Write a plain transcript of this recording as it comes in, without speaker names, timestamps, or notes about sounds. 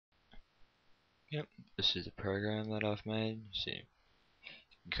Yep, this is the program that I've made. So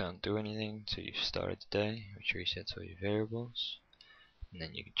you can't do anything until you've started the day, which resets all your variables. And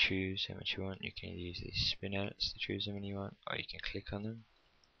then you can choose how much you want. You can use these spin edits to choose how many you want, or you can click on them.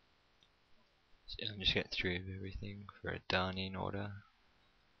 So I'm just getting through everything for a dine-in order.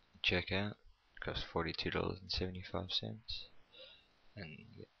 Checkout costs $42.75, and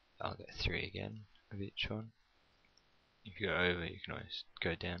I'll get 3 again of each one. If you go over, you can always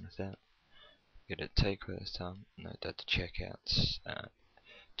go down with that. Get a takeaway this time. Note that the checkout's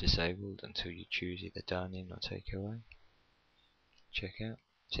disabled until you choose either dine-in or takeaway. Checkout.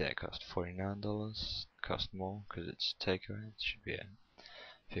 See that cost $49. Cost more because it's takeaway. It should be a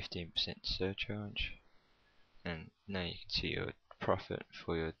 15% surcharge. And now you can see your profit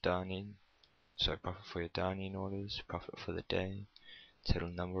for your dine-in. So profit for your dine-in orders, profit for the day, total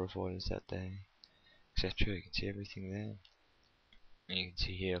number of orders that day, etc. You can see everything there. And you can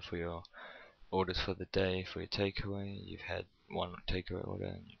see here for your orders for the day for your takeaway. You've had one takeaway order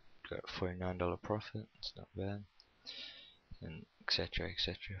and you've got a $49 profit. It's not bad. And etc.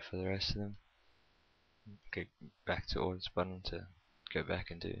 for the rest of them. Go back to orders button to go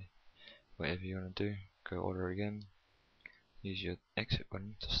back and do whatever you want to do. Go order again. Use your exit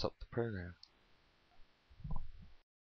button to stop the program.